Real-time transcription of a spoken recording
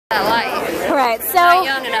light. Right, so not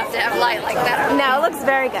young enough to have light like that. No, it looks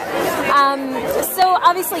very good. So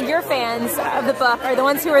obviously your fans of the book are the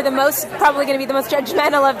ones who are the most, probably going to be the most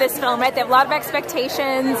judgmental of this film, right? They have a lot of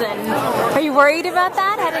expectations, and are you worried about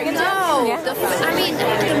that? No, yeah. I mean,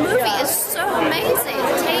 the movie is so amazing.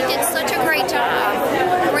 Tate did such a great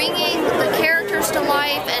job bringing the characters to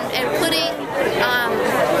life and putting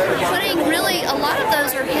really, a lot of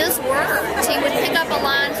those are his words. He would pick up a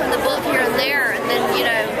line from the book here and there, and then, you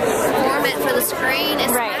know, perform it for the screen.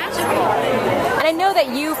 It's magical. And I know that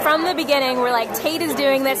you, from the beginning, were like, Tate is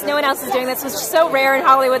doing this, no one else is doing this. It's so rare in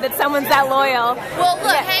Hollywood that someone's that loyal. Well,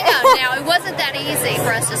 look, hang on now. It wasn't that easy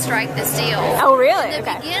for us to strike this deal. Oh, really? In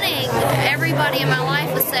the beginning, everybody in my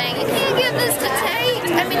life was saying, you can't give this to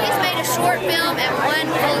Tate. I mean, he's made a short film and one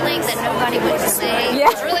full length that nobody would see.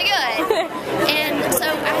 Yeah. It's really good. And so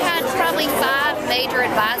I had probably 5 major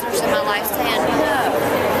advisors in my life saying no.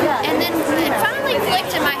 And then it finally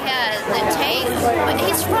clicked in my head that Tate,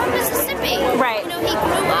 he's from Mississippi. Right. You know, he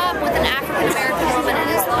grew up with an African American woman in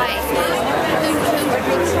his life who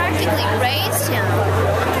practically raised him.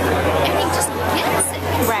 And he just gets it.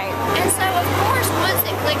 Right. And so, of course, once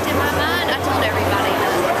it clicked in my mind, I told everybody.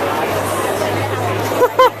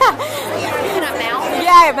 Can I mouth?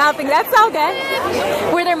 Yeah, mouthing. That's all good.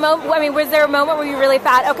 Were there was there a moment where you really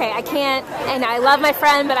thought, okay, I can't, and I love my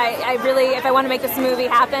friend, but I really, if I want to make this movie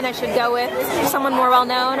happen, I should go with someone more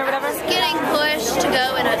well-known or whatever? I was getting pushed to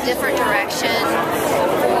go in a different direction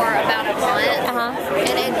for about a month,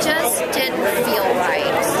 and it just didn't feel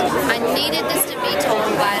right. I needed this to be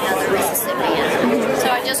told by another Mississippian. So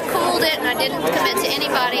I just cooled it, and I didn't commit to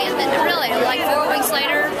anybody, and then really, like 4 weeks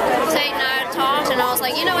later, Tate and I talked, and I was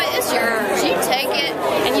like, you know what, it's yours. You take it.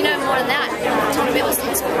 And you know, more than that, I told him it was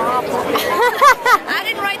his problem. I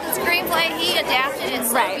didn't write the screenplay. He adapted it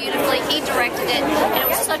so beautifully. He directed it, and it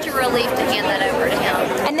was such a relief to hand that over to him.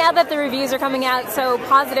 And now that the reviews are coming out so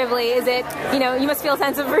positively, is it, you know, you must feel a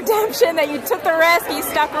sense of redemption that you took the risk, you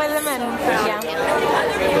stuck with him, and yeah.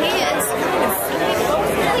 He is.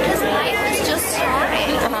 Because life is just starting.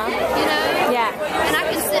 You know? Yeah. And I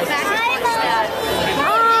can sit back and watch that.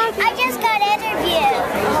 I just got interviewed.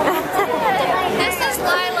 This is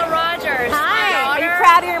Lila Rogers. Hi. Are you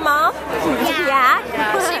proud of your mom? Yeah.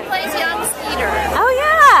 She plays young Skeeter. Oh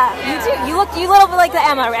yeah. You do. You look like the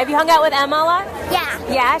Emma. Have you hung out with Emma a lot? Yeah.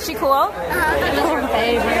 Yeah. Is she cool? Emma's her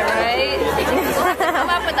favorite, right? Come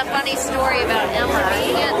up with a funny story about Emma.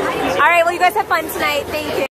 All right. Well, you guys have fun tonight. Thank you.